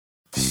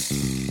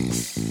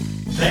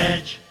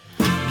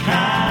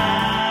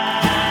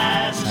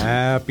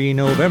Happy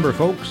November,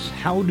 folks.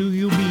 How do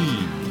you be?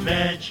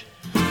 VegCast.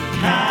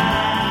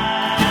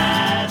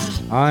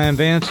 I am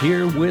Vance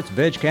here with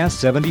VegCast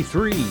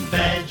 73.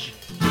 VegCast.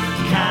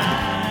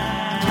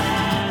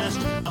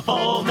 A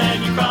full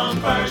menu from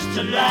first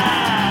to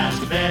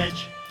last.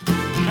 VegCast.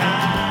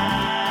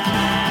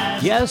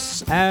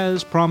 Yes,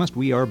 as promised,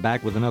 we are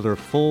back with another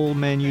full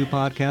menu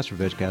podcast for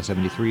VegCast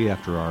 73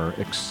 after our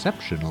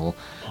exceptional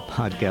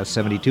podcast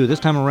 72.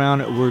 This time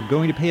around, we're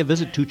going to pay a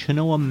visit to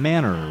Chenoa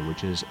Manor,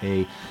 which is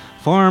a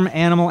farm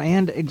animal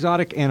and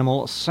exotic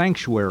animal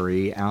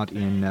sanctuary out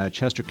in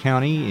Chester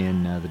County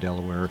in the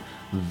Delaware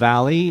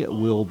Valley.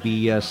 We'll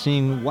be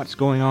seeing what's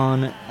going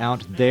on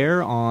out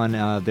there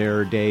on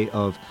their day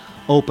of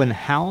open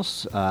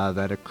house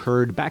that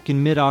occurred back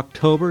in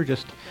mid-October,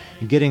 just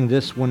getting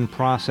this one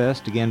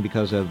processed, again,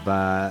 because of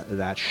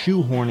that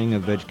shoehorning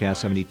of VegCast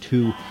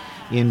 72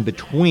 in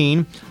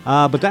between.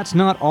 But that's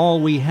not all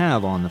we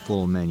have on the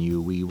full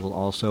menu. We will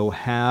also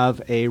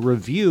have a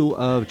review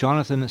of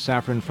Jonathan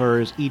Safran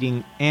Foer's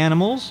Eating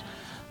Animals,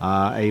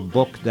 a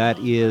book that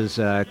is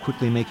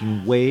quickly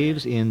making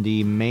waves in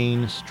the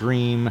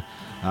mainstream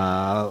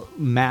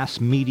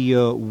mass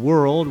media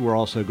world. We're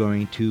also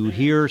going to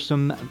hear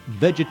some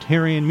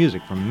vegetarian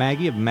music from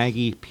Maggie of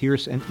Maggie,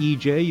 Pierce, and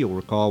EJ. You'll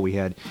recall we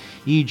had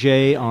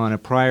EJ on a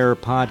prior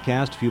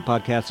podcast, a few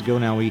podcasts ago.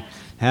 Now we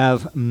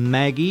have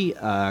Maggie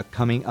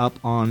coming up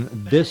on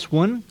this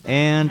one,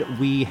 and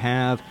we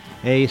have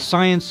a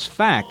science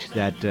fact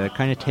that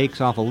kind of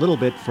takes off a little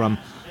bit from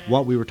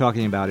what we were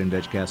talking about in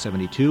VegCast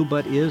 72,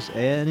 but is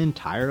an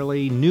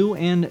entirely new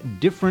and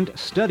different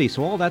study.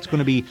 So all that's going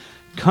to be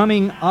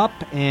coming up,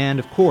 and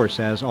of course,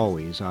 as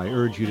always, I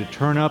urge you to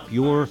turn up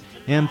your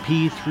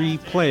MP3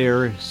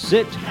 player,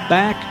 sit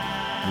back,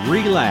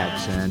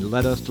 relax, and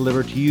let us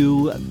deliver to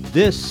you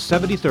this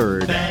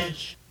 73rd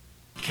VegCast.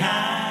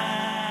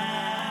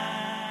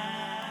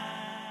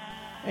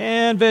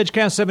 And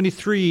VegCast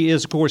 73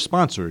 is, of course,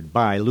 sponsored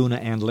by Luna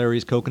and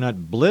Larry's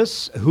Coconut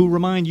Bliss, who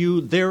remind you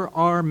there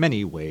are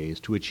many ways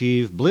to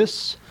achieve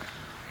bliss.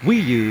 We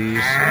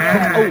use...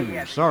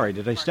 Oh, sorry,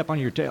 did I step on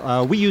your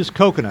tail? We use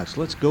coconuts.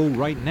 Let's go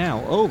right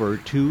now over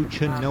to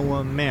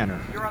Chenoa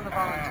Manor. You're on the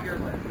volunteer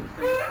list.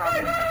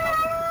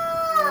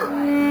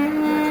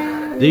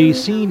 The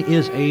scene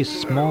is a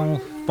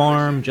small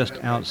farm just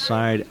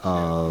outside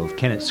of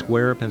Kennett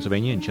Square,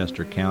 Pennsylvania, in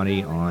Chester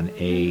County, on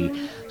a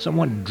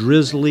somewhat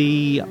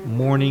drizzly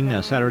morning,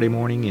 a Saturday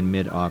morning in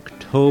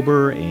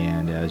mid-October,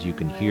 and as you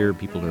can hear,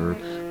 people are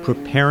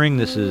preparing.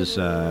 This is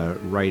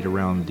right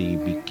around the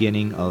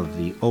beginning of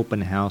the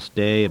open house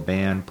day, a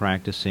band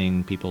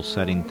practicing, people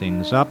setting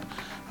things up,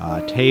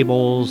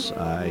 tables,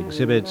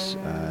 exhibits,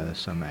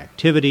 some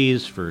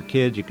activities for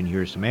kids. You can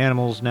hear some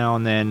animals now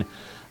and then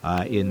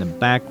in the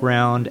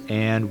background,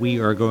 and we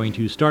are going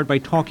to start by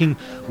talking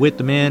with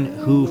the man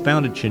who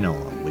founded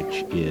Chenoa,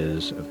 which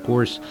is, of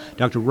course,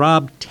 Dr.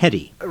 Rob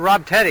Teddy.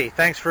 Rob Teddy,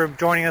 thanks for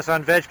joining us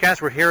on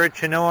VegCast. We're here at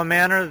Chenoa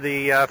Manor,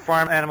 the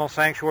farm animal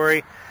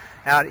sanctuary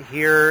out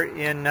here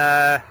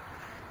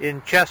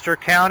in Chester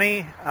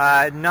County.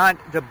 Not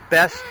the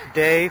best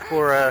day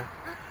for a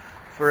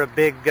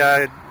big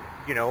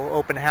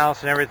open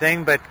house and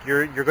everything, but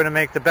you're going to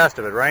make the best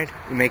of it, right?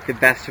 We make the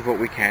best of what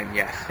we can,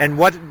 yes. And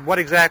what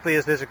exactly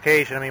is this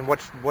occasion? I mean,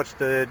 what's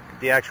the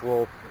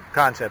actual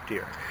concept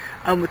here?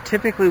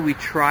 Typically, we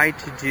try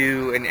to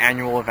do an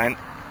annual event,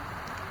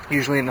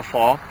 usually in the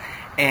fall,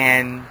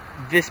 and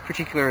this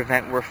particular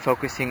event we're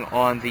focusing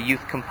on the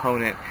youth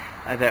component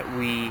that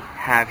we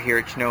have here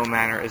at Chenoa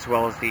Manor, as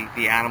well as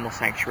the animal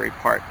sanctuary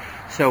part.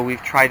 So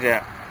we've tried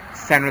to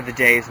center the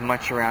day as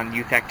much around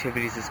youth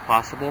activities as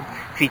possible,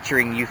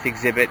 featuring youth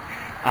exhibit,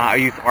 a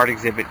youth art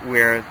exhibit,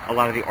 where a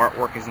lot of the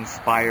artwork is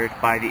inspired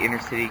by the inner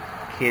city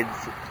kids'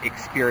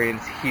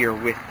 experience here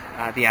with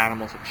the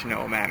animals at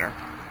Chenoa Manor.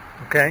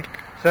 Okay.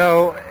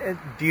 So,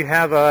 do you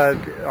have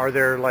are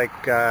there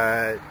like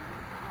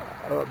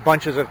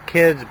bunches of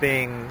kids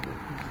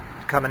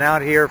coming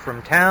out here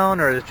from town,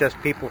 or is it just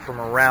people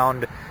from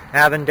around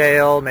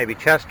Avondale, maybe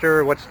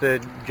Chester? What are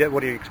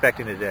you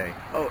expecting today?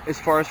 Oh, as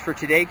far as for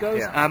today goes,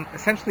 yeah.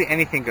 Essentially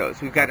anything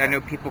goes. We've got, I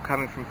know people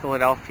coming from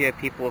Philadelphia,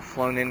 people have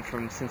flown in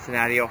from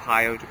Cincinnati,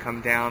 Ohio to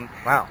come down.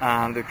 Wow.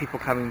 There are people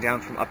coming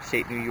down from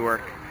upstate New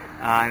York,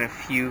 and a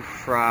few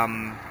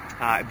from,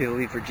 I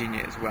believe,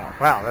 Virginia as well.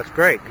 Wow, that's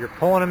great. You're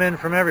pulling them in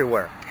from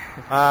everywhere.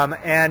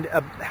 And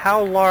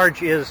how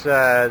large is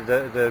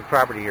the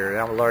property here?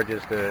 How large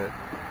is the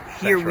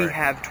Here sanctuary? we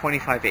have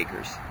 25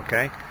 acres.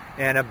 Okay.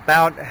 And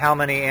about how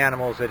many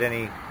animals at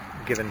any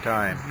given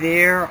time?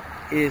 There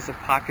is a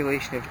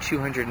population of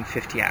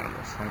 250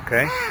 animals.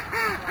 Okay.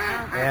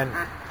 And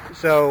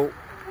so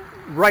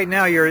right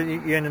now you're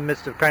in the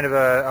midst of kind of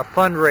a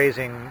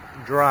fundraising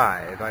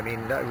drive. I mean,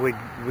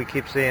 we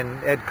keep seeing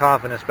Ed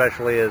Coffin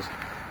especially is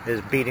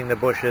beating the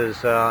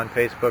bushes on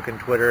Facebook and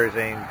Twitter,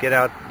 saying, get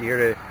out here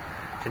to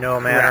Chenoa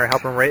Manor,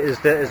 help them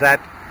raise. Is that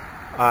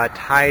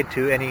tied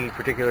to any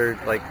particular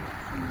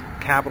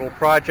capital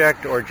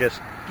project, or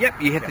just...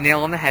 Yep, you hit the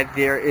nail on the head.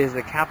 There is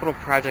a capital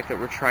project that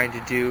we're trying to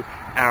do.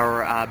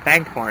 Our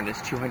bank barn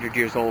is 200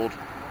 years old,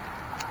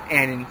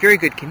 and in very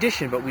good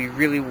condition, but we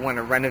really want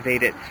to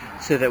renovate it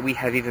so that we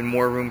have even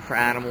more room for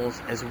animals,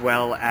 as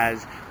well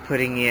as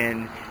putting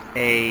in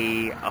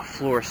a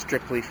floor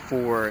strictly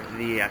for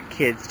the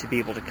kids to be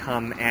able to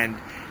come and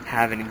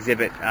have an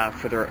exhibit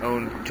for their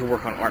own, to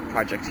work on art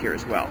projects here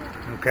as well.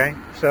 Okay.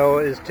 So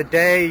is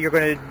today you're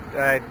going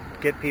to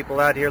get people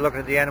out here looking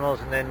at the animals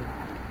and then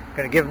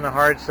going to give them the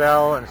hard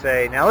sell and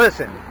say, now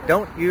listen,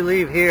 don't you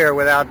leave here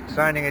without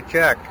signing a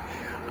check?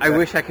 I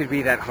wish I could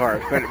be that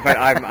hard, but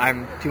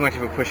I'm too much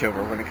of a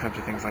pushover when it comes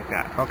to things like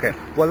that. Okay.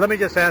 Well, let me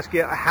just ask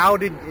you,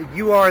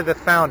 you are the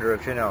founder of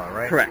Chenoa,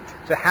 right? Correct.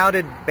 So how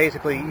did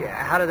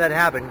that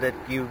happen, that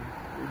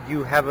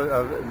you have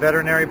a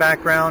veterinary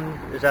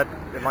background? Is that,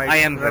 I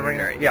am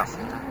veterinary, yeah. Yes.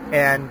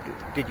 And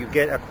did you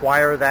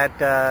acquire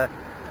that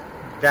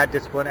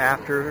discipline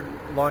after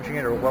launching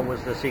it, or what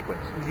was the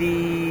sequence?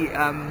 The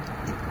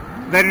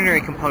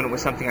veterinary component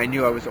was something I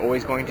knew I was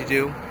always going to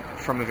do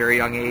from a very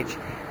young age,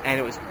 and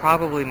it was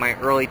probably my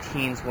early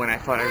teens when I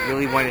thought I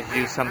really wanted to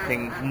do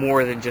something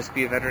more than just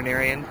be a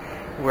veterinarian,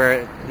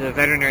 where the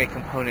veterinary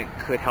component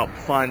could help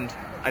fund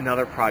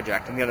another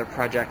project, and the other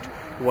project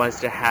was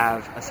to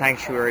have a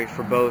sanctuary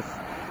for both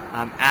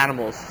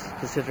animals,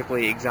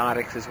 specifically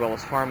exotics as well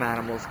as farm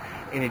animals,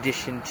 in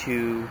addition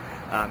to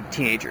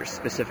teenagers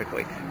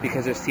specifically,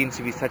 because there seems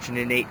to be such an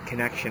innate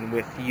connection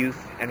with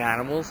youth and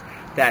animals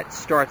that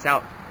starts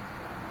out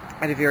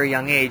at a very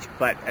young age,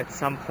 but at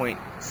some point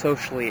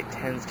socially it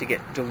tends to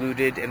get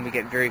diluted, and we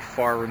get very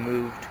far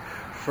removed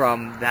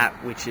from that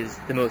which is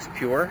the most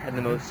pure and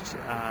the most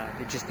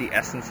just the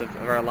essence of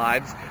our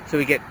lives. So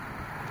we get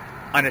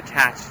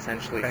unattached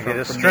essentially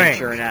from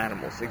nature and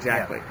animals.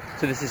 Exactly. Yeah.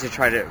 So this is to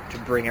try to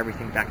bring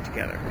everything back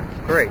together.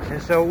 Great.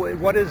 And so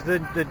what is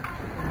the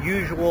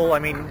usual, I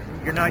mean,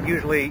 you're not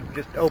usually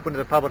just open to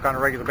the public on a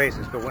regular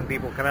basis, but when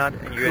people come out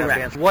and you have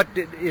Correct. answers, what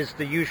is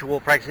the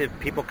usual practice? If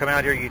people come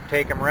out here, you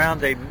take them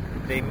around, they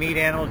meet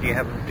animals, do you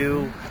have them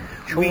do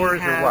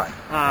tours or what?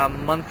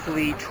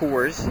 Monthly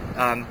tours,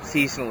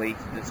 seasonally,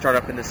 that start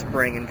up in the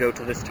spring and go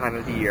till this time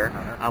of the year,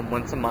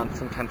 once a month,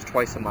 sometimes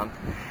twice a month.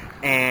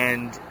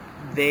 And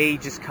they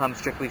just come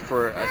strictly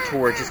for a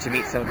tour just to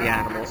meet some of the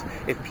animals.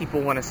 If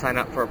people want to sign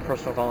up for a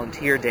personal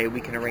volunteer day,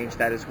 we can arrange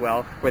that as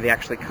well, where they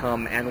actually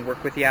come and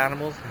work with the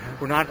animals.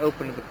 We're not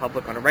open to the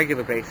public on a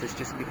regular basis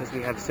just because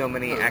we have so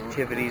many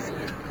activities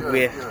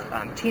with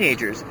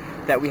teenagers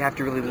that we have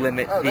to really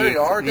limit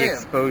the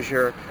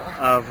exposure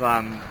of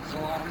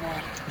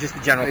just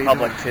the general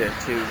public to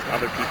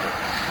other people.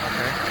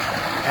 Okay.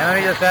 And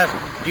let me just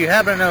ask, do you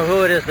happen to know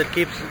who it is that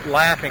keeps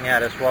laughing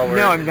at us while we're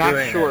doing this? No, I'm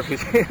not sure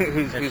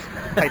who's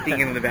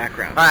typing in the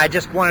background. I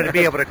just wanted to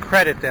be able to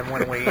credit them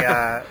when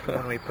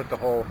we put the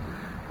whole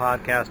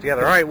podcast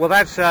together. All right, well,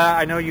 that's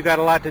I know you got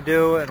a lot to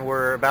do, and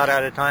we're about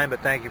out of time,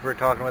 but thank you for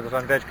talking with us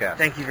on VegCast.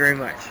 Thank you very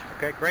much.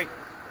 Okay, great.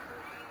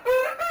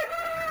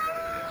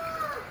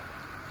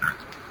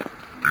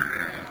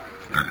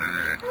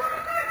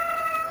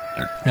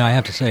 Now, I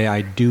have to say,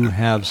 I do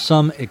have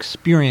some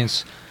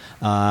experience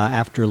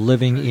after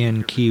living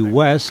in Key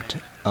West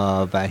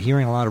of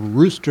hearing a lot of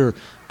rooster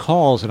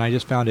calls, and I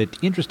just found it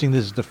interesting.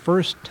 This is the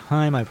first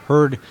time I've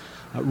heard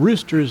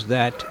roosters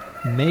that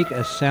make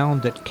a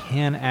sound that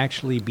can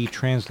actually be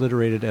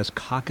transliterated as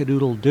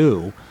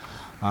cock-a-doodle-doo.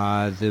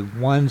 The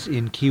ones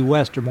in Key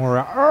West are more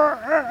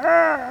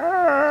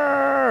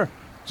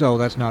so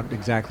that's not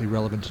exactly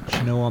relevant to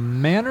Chenoa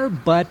Manor,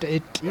 but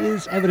it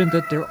is evident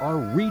that there are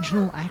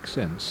regional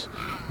accents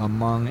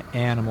among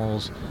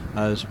animals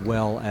as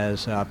well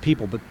as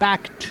people. But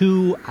back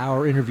to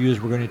our interviews.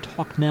 We're going to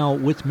talk now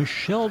with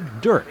Michelle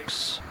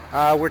Dirks.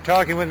 We're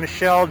talking with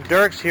Michelle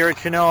Dirks here at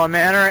Chenoa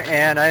Manor,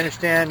 and I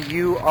understand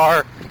you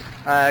are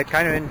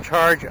kind of in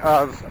charge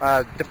of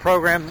the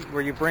program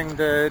where you bring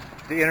the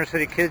inner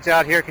city kids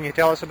out here. Can you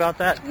tell us about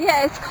that?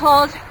 Yeah, it's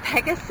called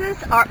Pegasus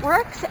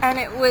Artworks, and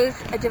it was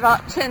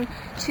developed in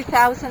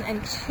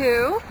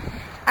 2002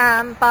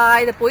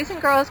 by the Boys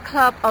and Girls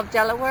Club of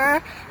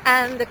Delaware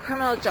and the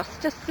criminal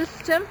justice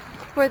system,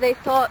 where they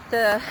thought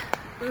the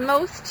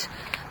most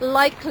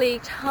likely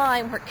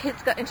time where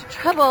kids got into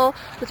trouble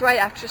was right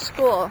after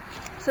school.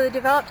 So they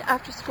developed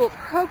after-school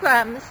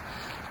programs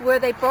where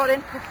they brought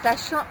in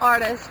professional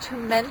artists to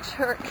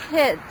mentor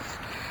kids.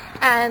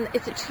 And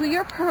it's a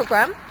 2-year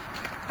program,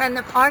 and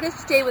the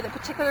artists stay with a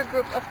particular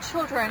group of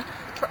children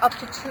for up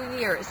to 2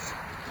 years.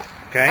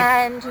 Okay.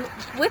 And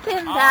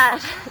within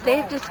that,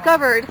 they've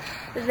discovered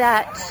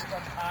that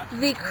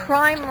the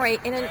crime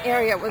rate in an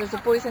area where there's a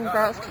Boys and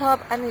Girls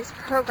Club and these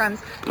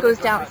programs goes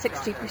down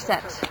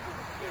 60%.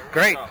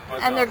 Great.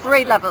 And their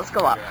grade levels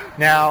go up.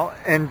 Now,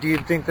 and do you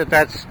think that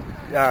that's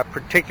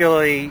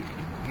particularly,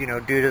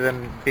 due to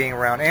them being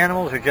around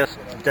animals, or just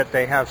that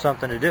they have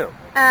something to do?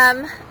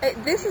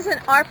 This is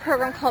an art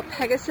program called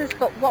Pegasus,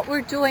 but what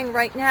we're doing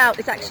right now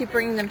is actually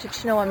bringing them to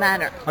Chenoa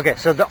Manor. Okay,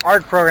 so the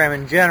art program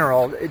in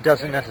general, it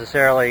doesn't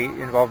necessarily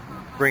involve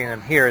bringing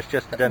them here. It's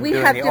just them We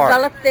doing have the art.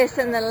 developed this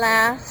in the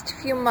last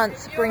few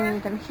months,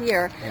 bringing them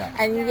here. Yeah.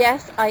 And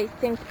yes, I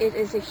think it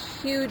is a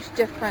huge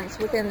difference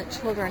within the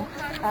children,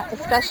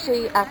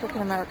 especially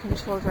African American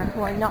children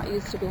who are not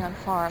used to being on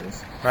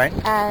farms. Right.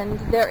 And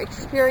their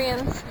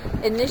experience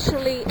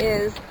initially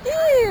is,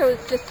 ew,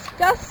 it's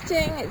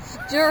disgusting, it's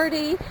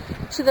dirty,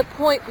 to the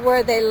point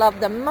where they love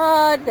the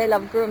mud, they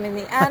love grooming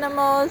the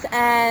animals,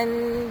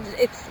 and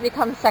it's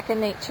become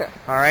second nature.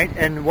 All right.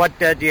 And what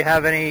do you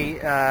have any?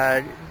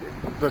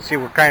 Let's see.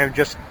 We're kind of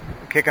just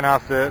kicking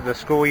off the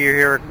school year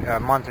here, a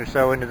month or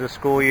so into the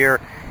school year.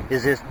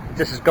 Is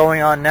this is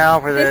going on now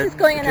for the This is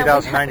going on.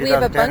 2009, We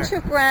have a 2010? bunch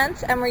of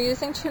grants, and we're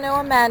using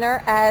Chenoa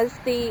Manor as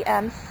the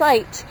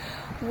site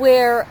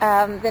where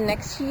the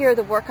next year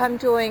the work I'm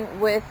doing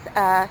with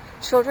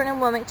children in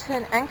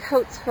Wilmington and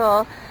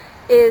Coatesville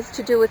is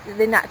to do with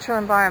the natural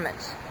environment.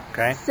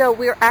 Okay. So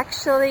we're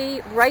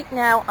actually, right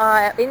now,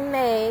 in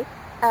May,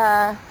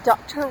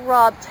 Dr.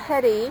 Rob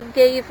Teddy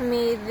gave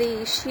me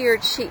the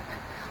sheared sheep.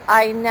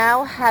 I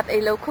now have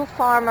a local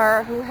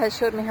farmer who has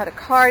showed me how to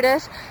card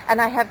it, and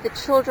I have the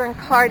children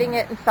carding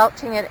it and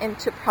felting it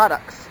into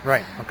products.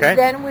 Right. Okay.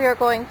 Then we are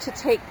going to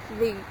take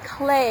the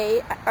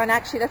clay, and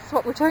actually that's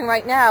what we're doing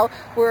right now.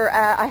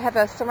 I have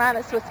a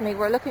ceramist with me.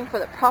 We're looking for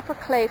the proper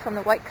clay from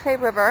the White Clay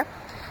River,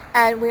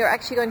 and we are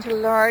actually going to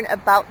learn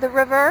about the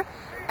river,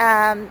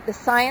 the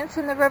science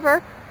in the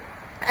river,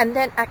 and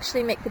then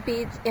actually make the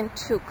beads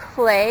into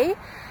clay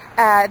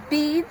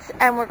beads,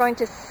 and we're going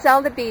to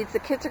sell the beads. The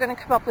kids are going to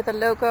come up with a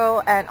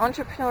logo and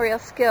entrepreneurial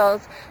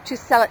skills to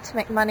sell it to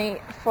make money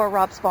for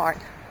Rob's Barn.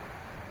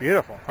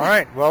 Beautiful. All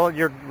right. Well,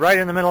 you're right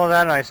in the middle of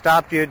that, and I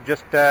stopped you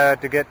just to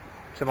get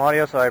some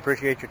audio, so I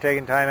appreciate you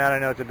taking time out. I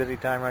know it's a busy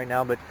time right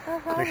now, but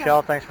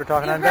Michelle, thanks for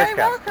talking You're on very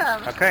VegCast.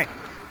 welcome. Okay.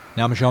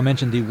 Now, Michelle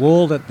mentioned the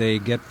wool that they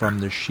get from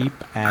the sheep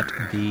at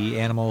the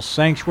animal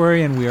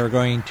sanctuary, and we are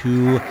going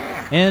to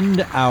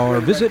end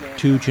our visit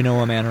to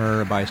Chenoa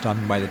Manor by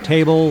stopping by the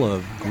table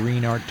of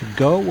Green Art to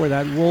Go, where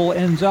that wool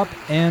ends up,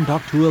 and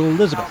talk to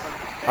Elizabeth.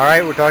 All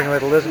right, we're talking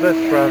with Elizabeth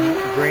from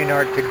Green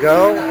Art to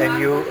Go, and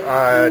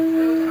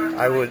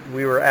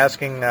we were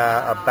asking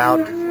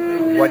about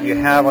what you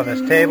have on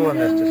this table in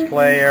this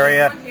display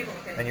area,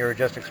 and you were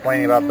just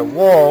explaining about the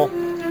wool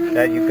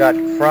that you got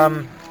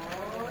from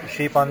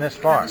sheep on this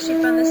farm.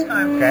 Sheep on this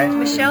farm. Okay.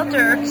 Michelle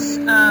Dirks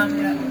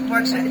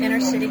works with inner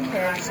city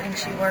kids, and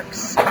she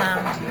works.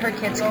 Her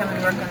kids come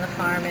and work on the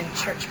farm, and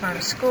Church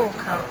Farm School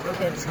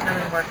kids come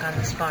and work on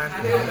this farm.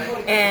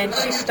 And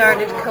she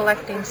started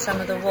collecting some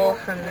of the wool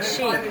from the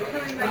sheep.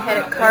 We had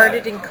it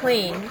carded and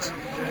cleaned,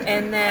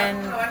 and then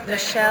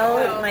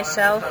Michelle,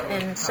 myself,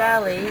 and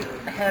Sally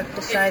have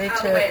decided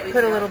to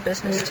put a little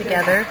business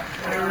together,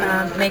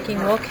 making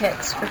wool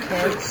kits for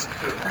kids.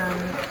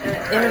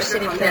 Inner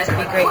city kids would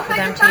be great for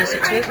them to use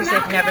it too, because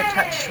they've never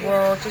touched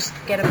wool. Just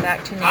get them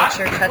back to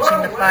nature,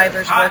 touching the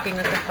fibers, working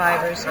with the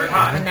fibers,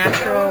 a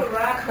natural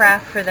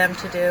craft for them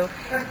to do.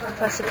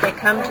 Plus, if they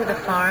come to the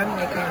farm,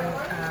 they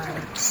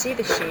can see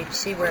the sheep,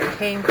 see where it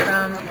came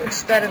from,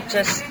 instead of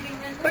just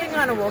putting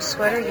on a wool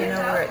sweater. You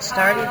know where it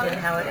started and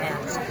how it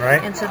ends.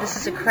 Right. And so this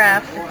is a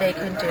craft that they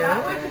can do.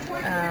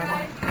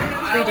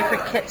 3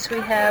 different kits we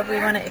have. We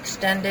want to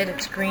extend it.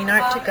 It's Green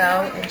Art to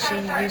Go, and she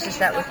uses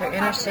that with her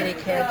inner city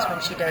kids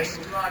when she does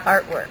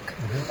artwork.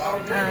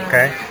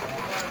 Okay.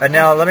 And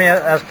now let me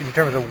ask you, in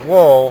terms of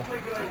wool,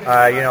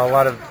 a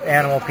lot of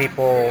animal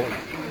people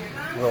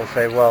will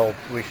say, well,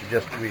 we should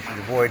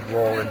avoid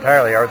wool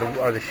entirely. Are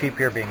the sheep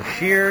here being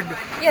sheared?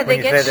 Yeah, When they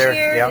you get say they're-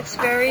 sheared.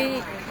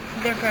 Yeah.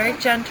 They're very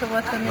gentle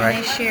with them when Right.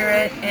 they shear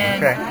it,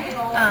 and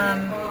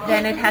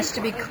then it has to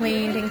be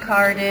cleaned and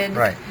carded,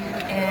 Right.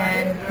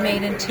 and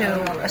made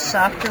into a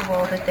softer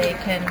wool that they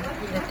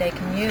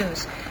can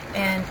use.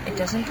 And it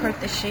doesn't hurt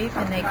the sheep,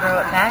 and they grow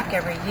it back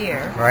every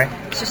year. Right.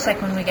 It's just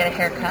like when we get a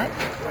haircut.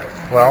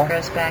 Well- It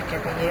grows back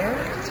every year.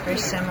 It's very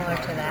similar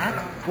to that.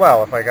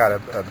 Well, if I got a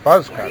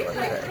buzz cut, let's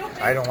say.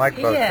 I don't like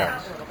buzz Yeah.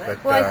 cuts.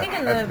 But, Well, I think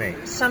in that's the me.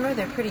 summer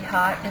they're pretty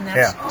hot, and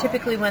that's Yeah.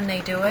 typically when they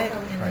do it,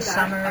 in the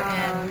summer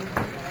and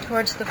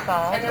towards the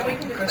fall.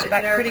 It grows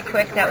back pretty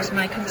quick. That was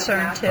my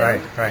concern too.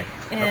 Right.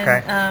 And,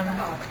 Okay.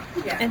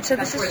 and so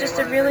this is just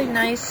a really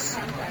nice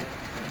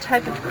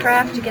type of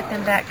craft to get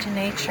them back to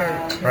nature,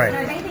 to Right.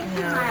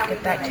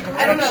 Get back to the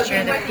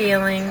texture, the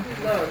feeling,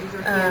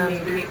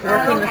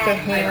 working with their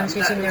hands,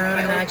 using their own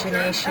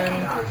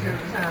imagination,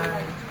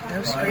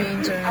 no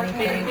screens or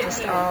anything,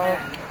 just all,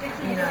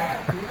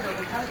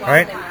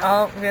 Right.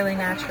 all really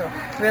natural.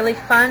 Really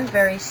fun,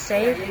 very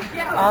safe.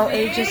 All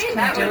ages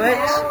can do it,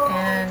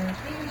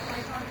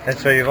 And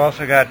so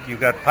you've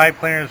got pipe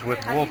cleaners with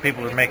wool.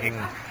 People are making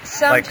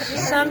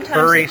sometimes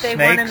furry if they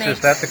want to snakes. make, Is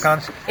that the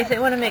concept? If they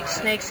want to make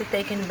snakes that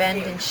they can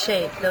bend and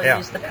shape, they'll Yeah.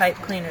 use the pipe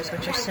cleaners,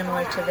 which are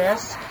similar to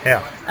this. Yeah.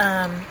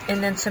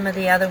 And then some of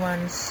the other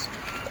ones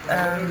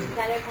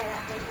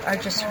are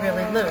just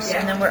really loose.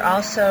 And then we're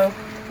also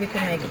you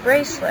can make a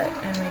bracelet,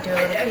 and we do a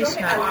little piece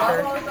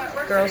knot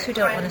for girls who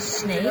don't want a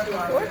snake,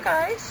 or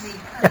guys.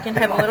 You can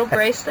have a little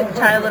bracelet,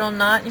 tie a little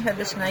knot, and you have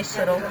this nice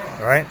little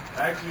Right?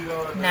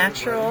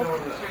 natural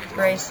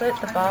bracelet.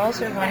 The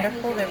balls are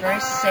wonderful. They're very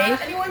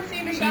safe,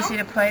 easy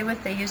to play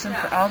with. They use them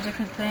for all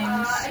different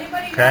things.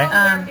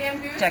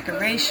 Okay.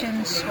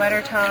 Decorations,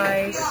 sweater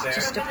ties,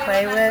 just to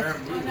play with.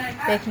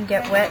 They can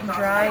get wet and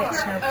dry,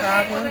 it's no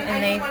problem.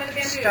 And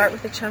they start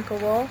with a chunk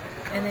of wool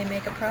and they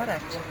make a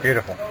product.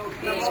 Beautiful.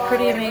 It's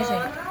pretty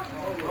amazing.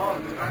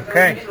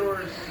 Okay.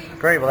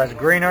 Great. Well, that's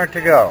Green Art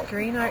to Go.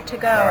 Green Art to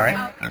Go. All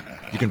right.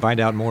 You can find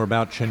out more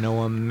about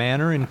Chenoa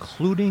Manor,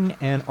 including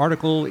an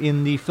article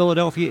in the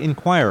Philadelphia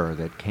Inquirer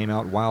that came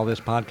out while this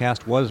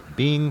podcast was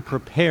being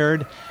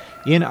prepared,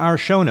 in our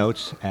show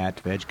notes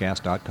at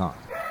vegcast.com.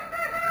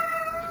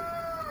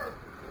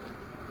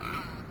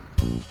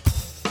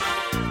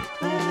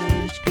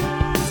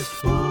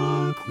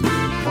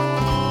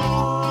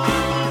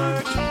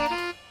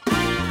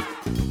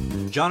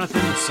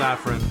 Jonathan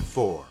Safran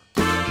Foer.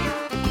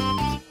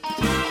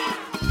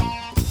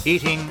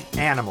 Eating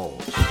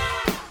Animals.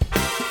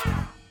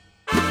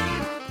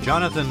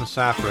 Jonathan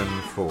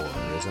Safran Foer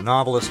is a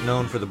novelist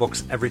known for the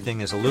books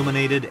Everything is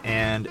Illuminated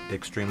and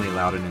Extremely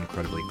Loud and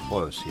Incredibly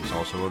Close. He's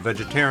also a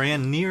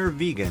vegetarian, near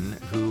vegan,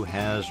 who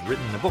has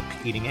written a book,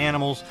 Eating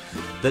Animals,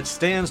 that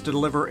stands to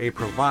deliver a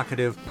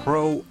provocative,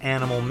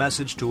 pro-animal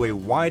message to a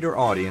wider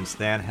audience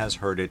than has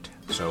heard it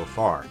so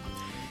far.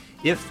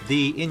 If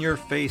the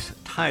in-your-face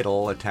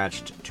title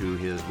attached to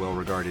his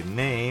well-regarded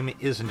name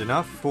isn't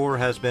enough, Foer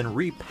has been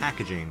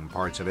repackaging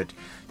parts of it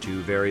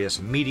to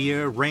various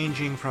media,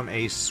 ranging from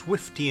a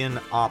Swiftian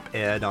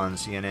op-ed on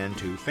CNN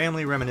to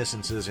family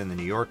reminiscences in the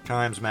New York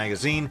Times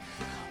Magazine,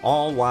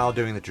 all while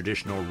doing the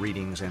traditional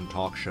readings and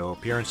talk show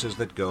appearances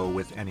that go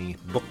with any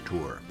book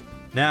tour.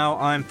 Now,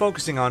 I'm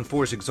focusing on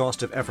Foer's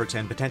exhaustive efforts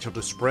and potential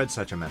to spread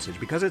such a message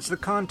because it's the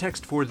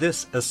context for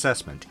this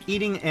assessment.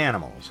 Eating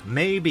Animals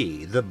may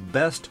be the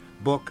best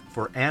book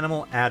for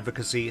animal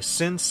advocacy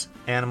since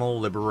Animal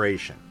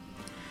Liberation.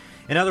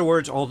 In other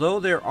words,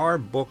 although there are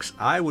books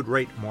I would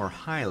rate more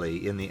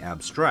highly in the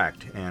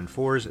abstract, and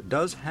Foer's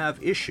does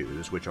have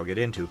issues, which I'll get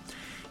into,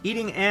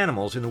 Eating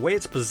Animals, in the way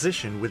it's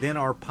positioned within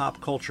our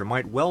pop culture,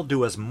 might well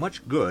do as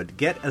much good,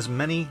 get as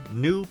many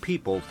new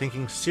people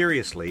thinking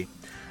seriously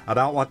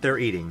about what they're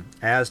eating,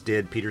 as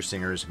did Peter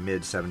Singer's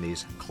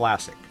mid-70s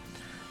classic.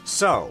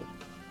 So,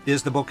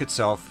 is the book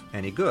itself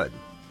any good?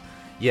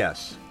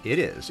 Yes, it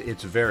is.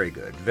 It's very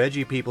good.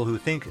 Veggie people who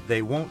think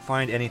they won't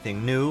find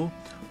anything new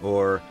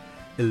or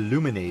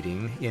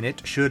illuminating in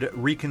it should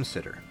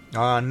reconsider.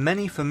 On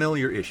many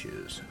familiar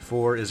issues,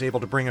 Foer is able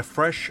to bring a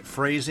fresh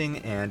phrasing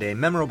and a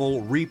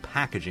memorable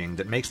repackaging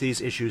that makes these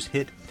issues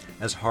hit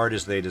as hard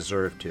as they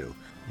deserve to.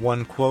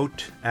 One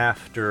quote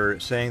after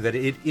saying that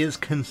it is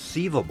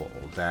conceivable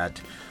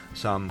that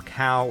some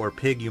cow or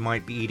pig you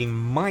might be eating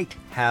might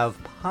have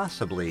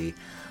possibly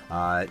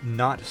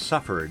not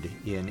suffered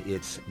in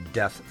its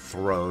death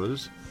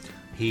throes.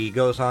 He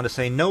goes on to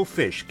say, no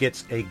fish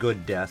gets a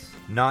good death,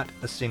 not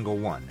a single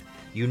one.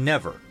 You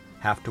never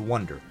have to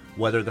wonder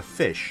whether the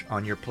fish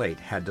on your plate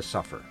had to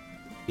suffer.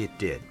 It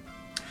did.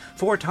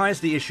 Foer ties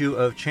the issue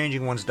of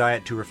changing one's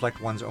diet to reflect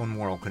one's own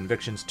moral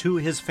convictions to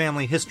his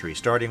family history,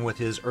 starting with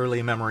his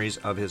early memories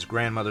of his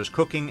grandmother's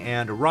cooking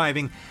and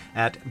arriving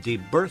at the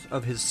birth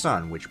of his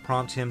son, which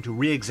prompts him to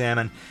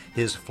re-examine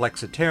his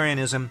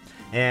flexitarianism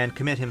and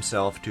commit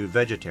himself to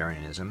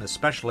vegetarianism,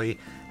 especially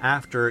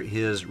after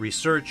his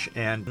research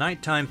and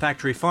nighttime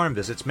factory farm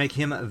visits make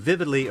him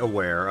vividly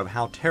aware of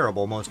how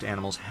terrible most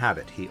animals have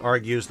it. He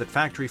argues that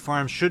factory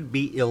farms should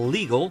be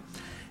illegal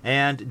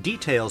and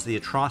details the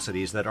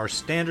atrocities that are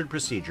standard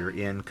procedure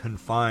in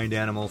confined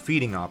animal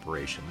feeding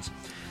operations.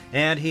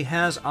 And he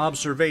has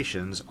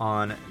observations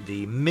on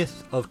the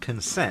myth of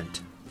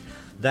consent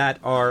that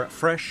are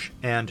fresh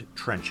and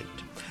trenchant.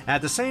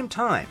 At the same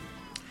time,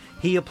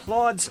 he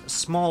applauds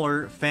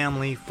smaller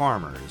family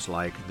farmers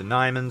like the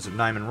Nymans of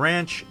Nyman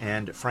Ranch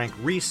and Frank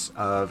Reese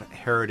of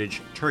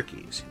Heritage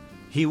Turkeys.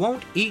 He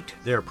won't eat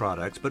their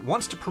products, but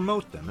wants to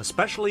promote them,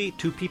 especially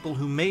to people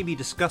who may be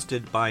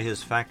disgusted by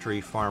his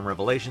factory farm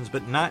revelations,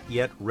 but not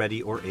yet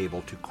ready or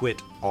able to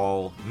quit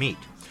all meat.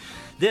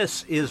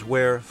 This is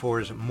where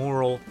Foer's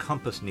moral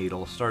compass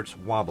needle starts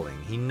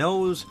wobbling. He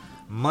knows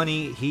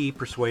money he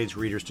persuades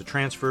readers to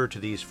transfer to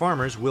these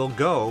farmers will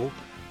go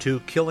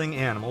to killing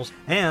animals,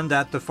 and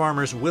that the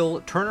farmers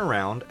will turn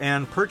around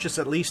and purchase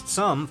at least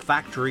some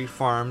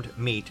factory-farmed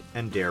meat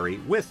and dairy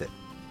with it.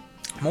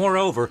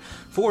 Moreover,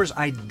 Foer's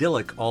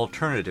idyllic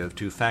alternative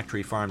to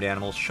factory-farmed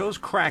animals shows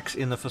cracks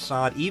in the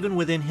facade even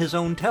within his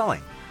own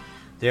telling.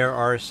 There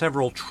are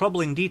several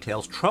troubling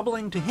details,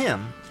 troubling to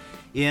him,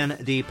 in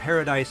the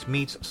Paradise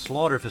Meats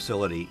slaughter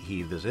facility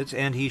he visits,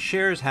 and he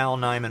shares how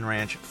Nyman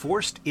Ranch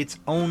forced its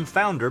own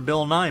founder,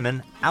 Bill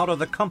Nyman, out of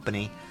the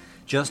company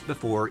just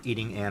before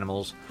Eating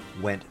Animals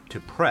went to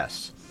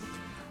press.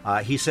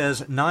 He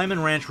says,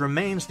 Nyman Ranch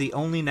remains the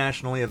only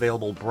nationally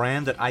available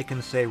brand that I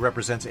can say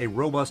represents a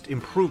robust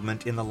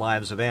improvement in the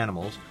lives of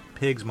animals,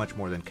 pigs much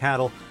more than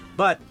cattle,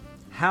 but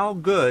how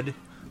good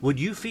would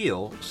you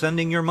feel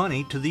sending your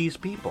money to these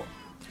people?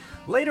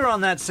 Later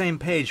on that same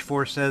page,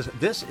 Force says,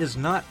 this is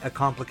not a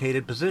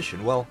complicated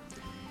position. Well,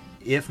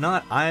 if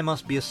not, I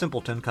must be a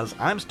simpleton, because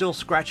I'm still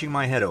scratching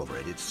my head over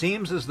it. It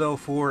seems as though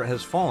Force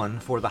has fallen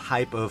for the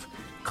hype of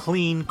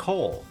clean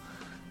coal.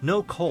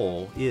 No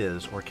coal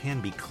is or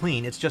can be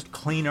clean, it's just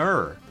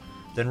cleaner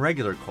than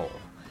regular coal.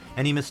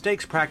 And he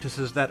mistakes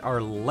practices that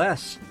are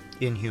less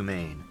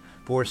inhumane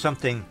for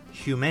something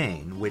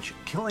humane, which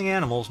killing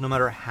animals, no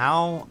matter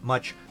how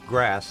much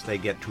grass they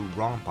get to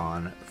romp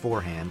on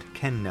beforehand,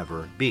 can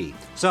never be.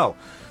 So,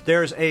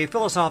 there's a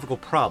philosophical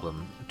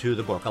problem to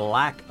the book, a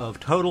lack of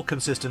total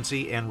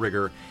consistency and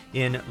rigor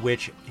in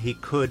which he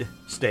could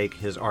stake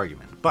his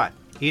argument. But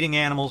Eating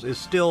Animals is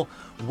still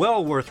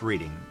well worth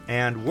reading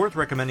and worth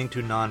recommending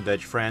to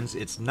non-veg friends.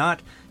 It's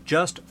not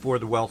just for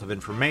the wealth of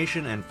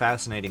information and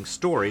fascinating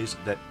stories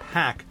that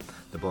pack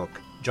the book.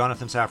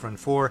 Jonathan Safran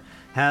Foer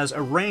has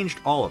arranged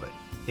all of it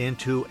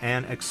into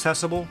an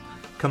accessible,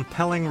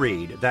 compelling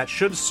read that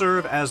should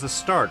serve as the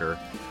starter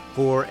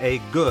for a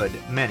good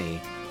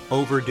many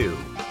overdue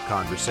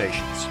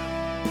conversations.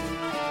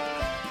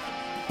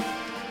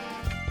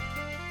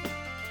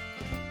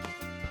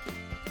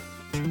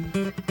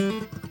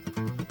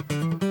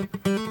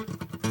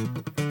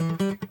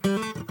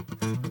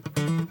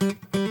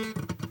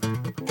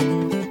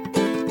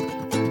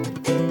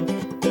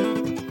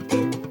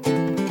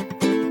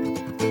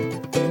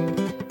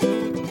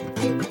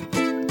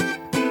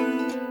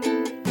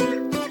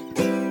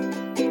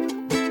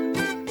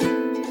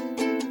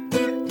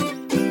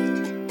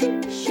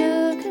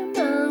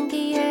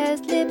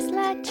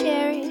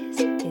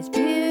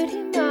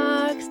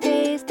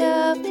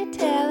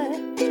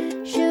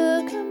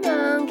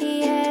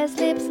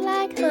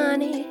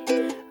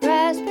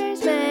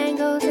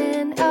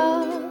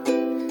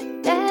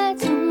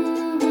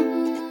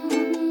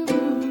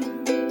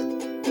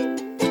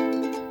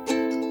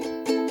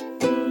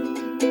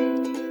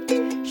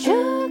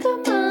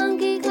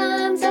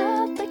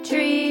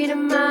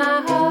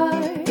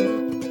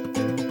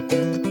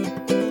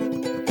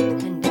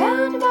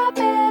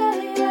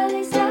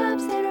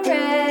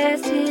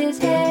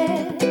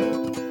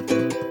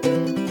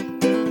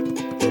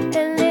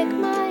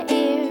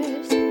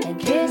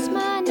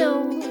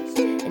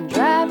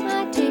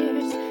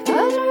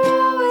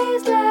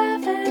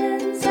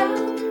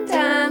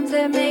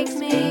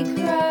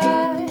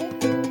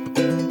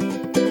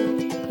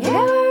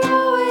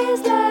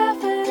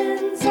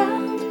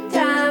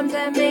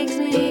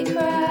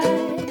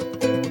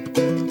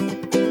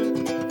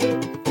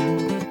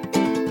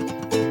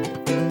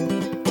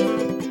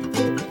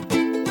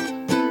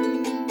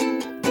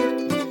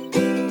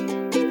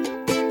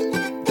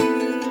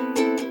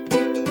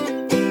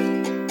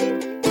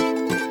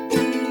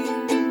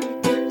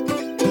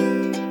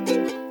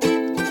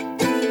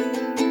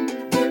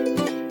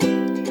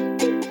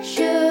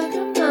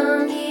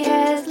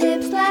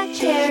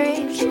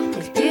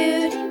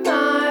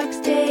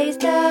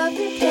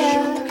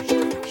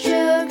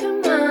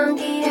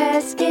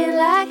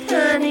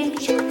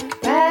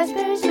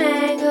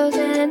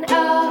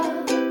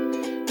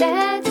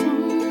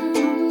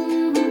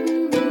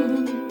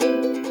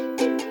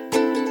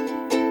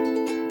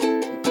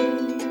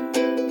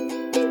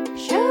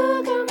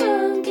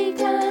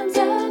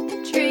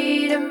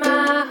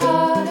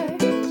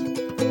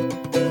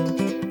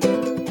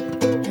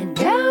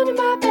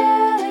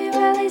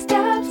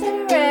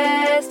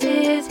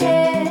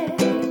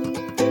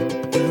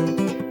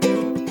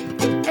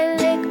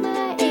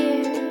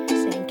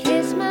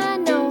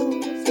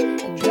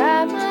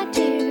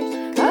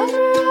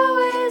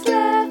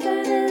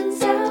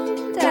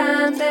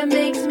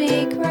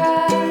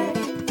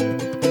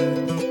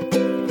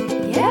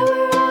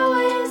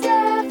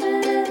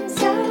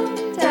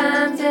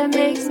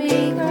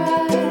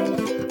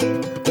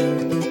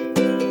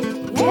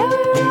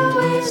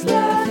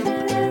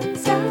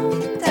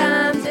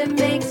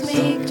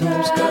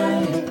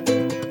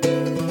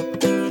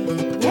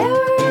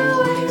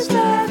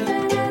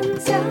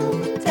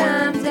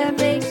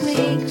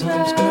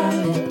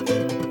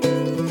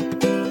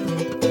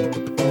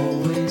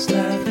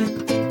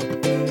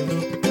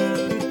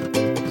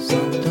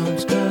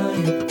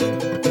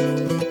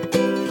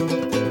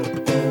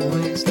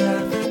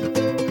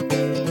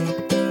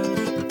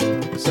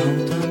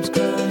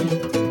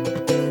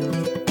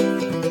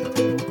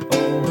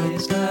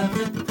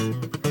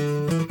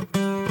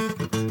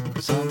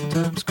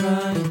 Sometimes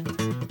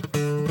crying.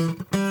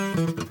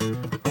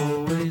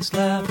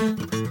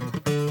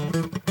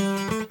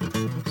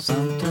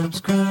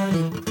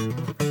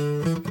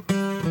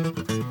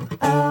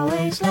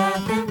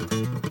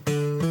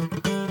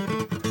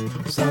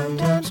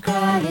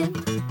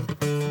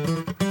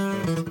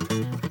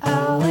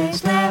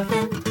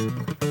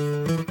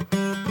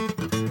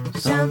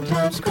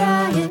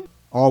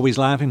 Always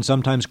laughing,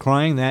 sometimes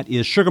crying, that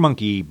is Sugar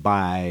Monkey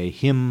by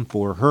Him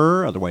for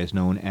Her, otherwise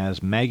known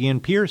as Maggie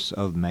and Pierce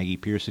of Maggie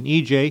Pierce and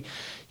EJ.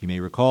 You may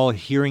recall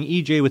hearing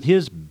EJ with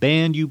his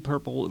Band You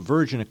Purple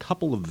Virgin a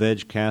couple of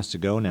VegCasts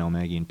ago. Now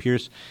Maggie and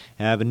Pierce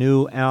have a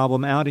new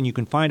album out, and you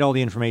can find all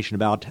the information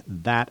about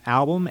that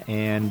album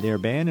and their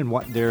band and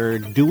what they're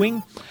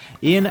doing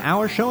in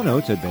our show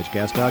notes at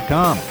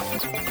VegCast.com.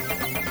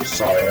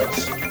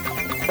 Science.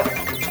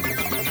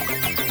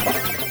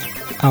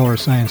 Our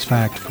science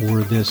fact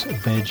for this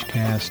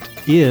VegCast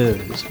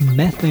is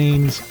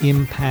methane's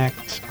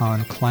impact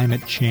on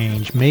climate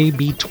change may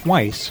be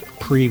twice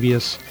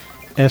previous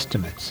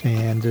estimates.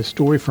 And the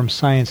story from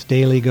Science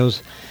Daily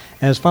goes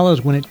as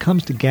follows. When it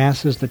comes to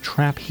gases that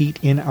trap heat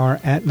in our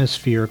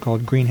atmosphere,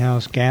 called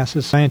greenhouse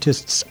gases,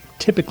 scientists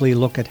typically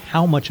look at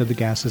how much of the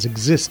gases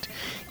exist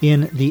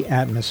in the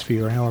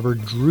atmosphere. However,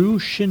 Drew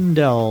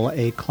Shindell,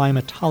 a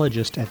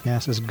climatologist at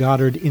NASA's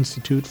Goddard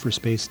Institute for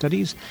Space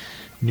Studies,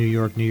 New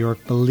York,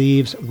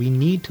 believes we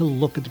need to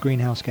look at the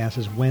greenhouse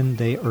gases when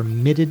they are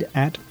emitted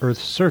at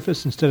Earth's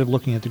surface instead of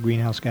looking at the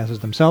greenhouse gases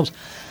themselves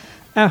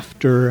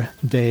after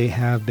they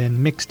have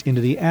been mixed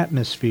into the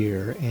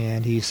atmosphere.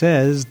 And he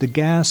says the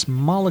gas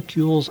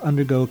molecules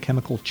undergo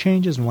chemical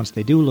changes, and once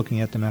they do,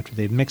 looking at them after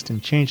they've mixed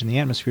and changed in the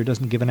atmosphere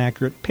doesn't give an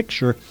accurate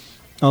picture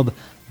of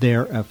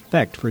their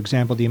effect. For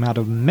example, the amount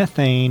of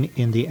methane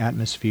in the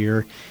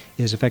atmosphere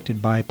is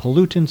affected by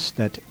pollutants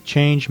that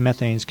change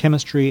methane's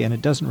chemistry, and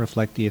it doesn't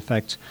reflect the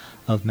effects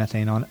of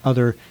methane on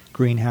other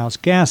greenhouse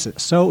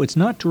gases. So it's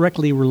not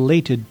directly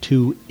related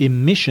to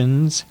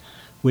emissions,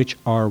 which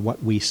are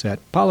what we set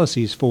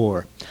policies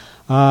for.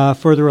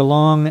 Further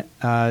along,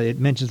 it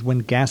mentions when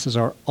gases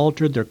are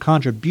altered, their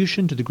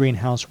contribution to the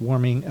greenhouse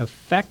warming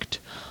effect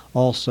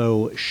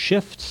also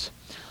shifts.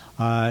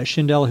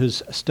 Shindell,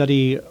 whose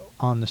study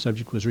on the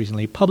subject was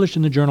recently published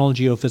in the journal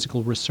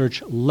Geophysical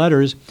Research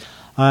Letters,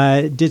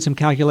 did some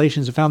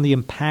calculations and found the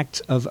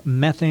impact of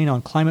methane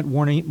on climate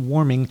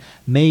warming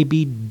may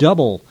be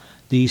double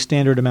the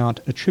standard amount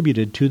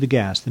attributed to the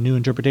gas. The new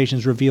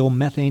interpretations reveal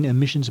methane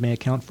emissions may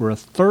account for a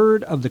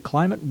third of the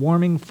climate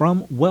warming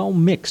from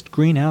well-mixed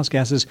greenhouse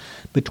gases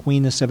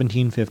between the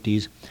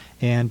 1750s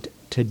and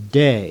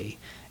today.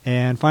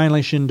 And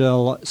finally,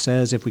 Shindell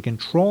says if we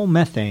control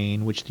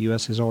methane, which the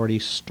U.S. is already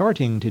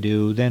starting to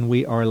do, then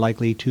we are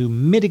likely to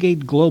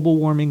mitigate global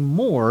warming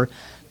more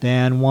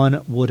than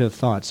one would have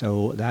thought.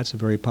 So that's a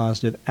very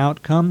positive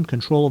outcome.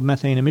 Control of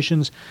methane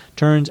emissions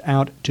turns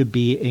out to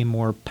be a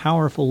more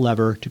powerful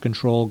lever to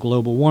control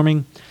global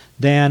warming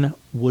than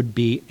would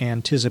be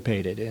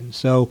anticipated. And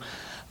so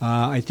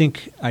I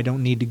think I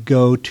don't need to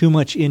go too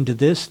much into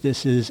this.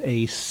 This is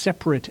a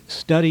separate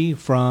study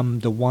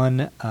from the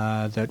one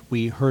that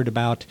we heard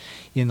about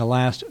in the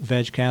last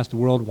VegCast, the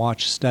World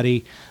Watch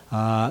study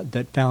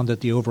that found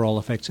that the overall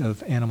effects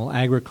of animal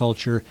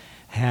agriculture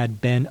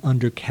had been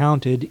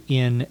undercounted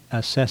in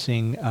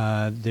assessing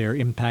their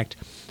impact,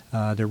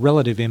 their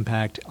relative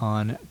impact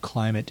on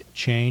climate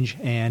change.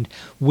 And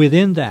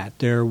within that,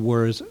 there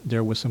was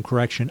some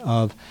correction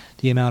of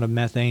the amount of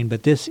methane.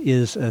 But this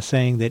is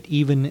saying that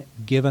even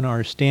given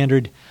our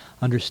standard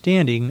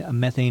understanding,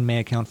 methane may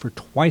account for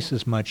twice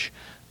as much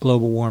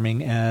global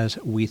warming as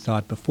we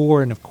thought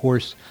before. And of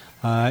course,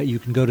 you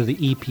can go to the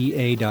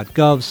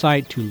EPA.gov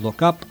site to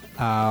look up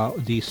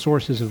the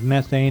sources of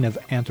methane, of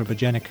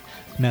anthropogenic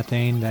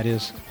methane, that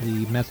is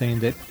the methane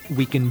that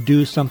we can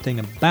do something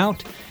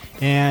about.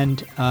 And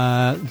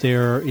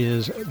there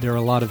are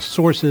a lot of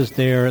sources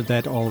there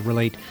that all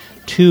relate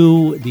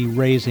to the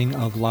raising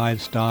of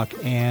livestock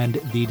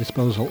and the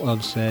disposal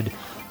of said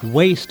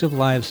waste of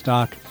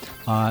livestock.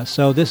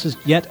 So this is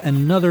yet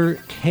another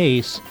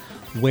case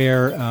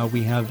where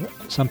we have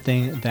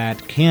something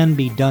that can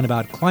be done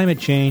about climate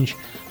change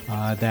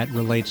that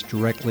relates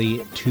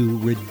directly to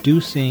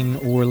reducing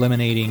or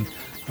eliminating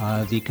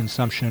the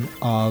consumption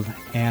of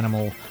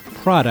animal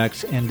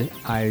products. And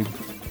I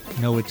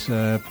know it's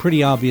a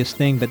pretty obvious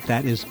thing, but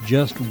that is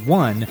just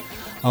one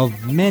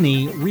of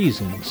many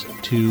reasons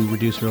to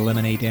reduce or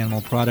eliminate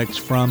animal products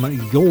from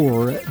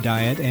your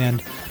diet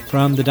and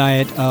from the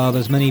diet of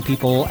as many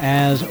people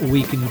as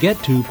we can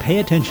get to. Pay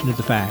attention to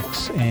the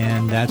facts,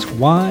 and that's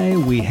why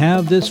we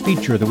have this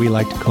feature that we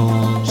like to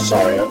call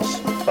Science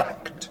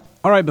Fact.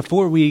 All right,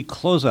 before we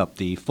close up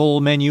the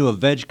full menu of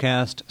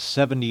VegCast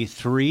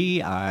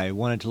 73, I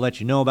wanted to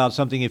let you know about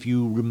something. If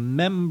you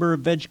remember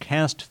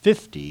VegCast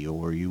 50,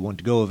 or you want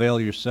to go avail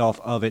yourself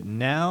of it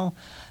now,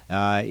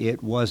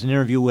 it was an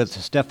interview with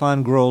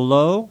Stéphane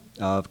Groslot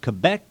of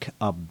Quebec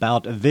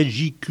about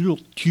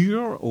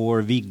vegiculture,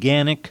 or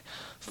veganic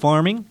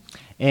farming.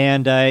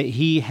 And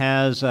he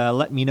has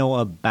let me know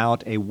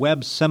about a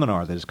web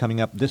seminar that is coming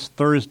up this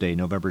Thursday,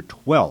 November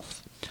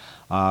 12th.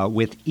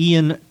 With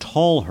Ian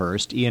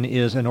Tallhurst. Ian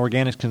is an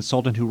organics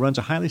consultant who runs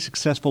a highly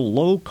successful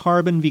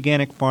low-carbon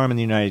veganic farm in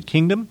the United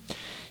Kingdom.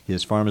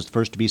 His farm is the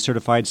first to be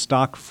certified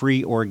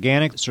stock-free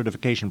organic,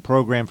 certification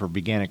program for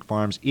veganic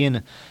farms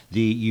in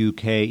the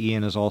UK.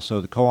 Ian is also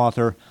the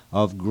co-author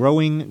of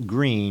Growing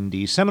Green,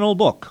 the seminal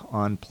book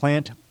on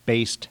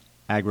plant-based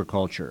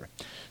agriculture.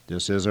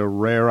 This is a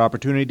rare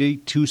opportunity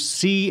to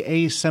see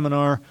a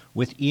seminar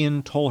with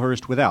Ian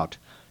Tolhurst without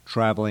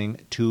traveling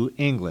to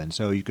England.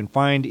 So you can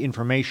find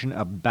information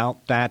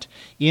about that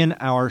in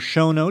our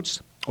show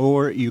notes,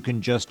 or you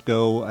can just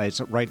go,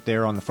 it's right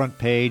there on the front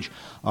page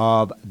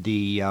of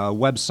the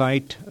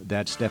website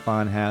that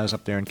Stefan has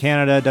up there in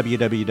Canada,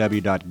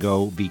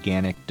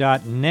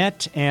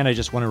 www.goveganic.net. And I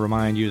just want to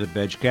remind you that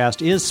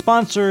VegCast is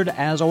sponsored,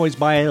 as always,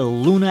 by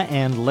Luna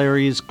and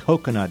Larry's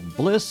Coconut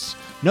Bliss.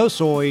 No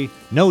soy,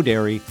 no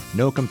dairy,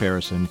 no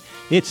comparison.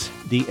 It's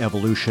the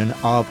evolution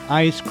of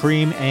ice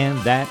cream, and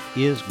that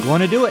is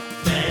going to do it.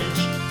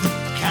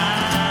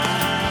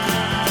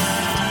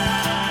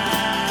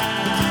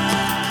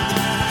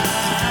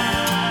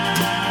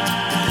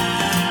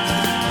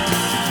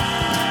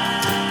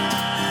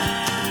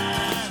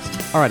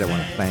 All right, I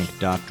want to thank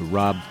Dr.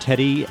 Rob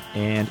Teddy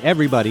and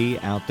everybody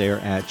out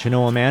there at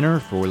Chenoa Manor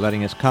for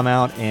letting us come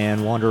out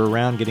and wander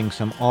around getting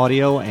some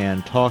audio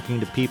and talking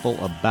to people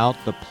about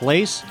the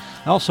place.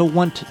 I also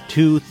want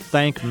to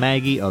thank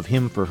Maggie of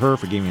Him for Her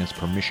for giving us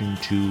permission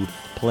to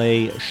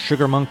play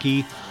Sugar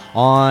Monkey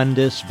on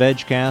this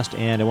VegCast,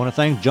 and I want to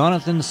thank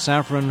Jonathan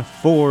Safran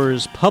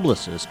Foer's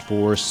publicist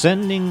for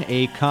sending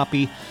a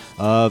copy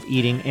of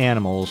Eating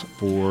Animals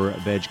for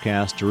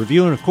VegCast to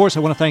review. And of course, I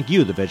want to thank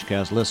you, the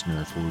VegCast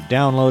listener, for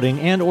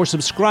downloading and or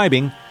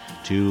subscribing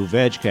to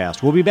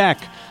VegCast. We'll be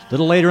back a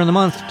little later in the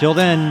month. Till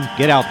then,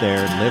 get out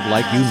there and live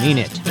like you mean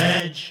it.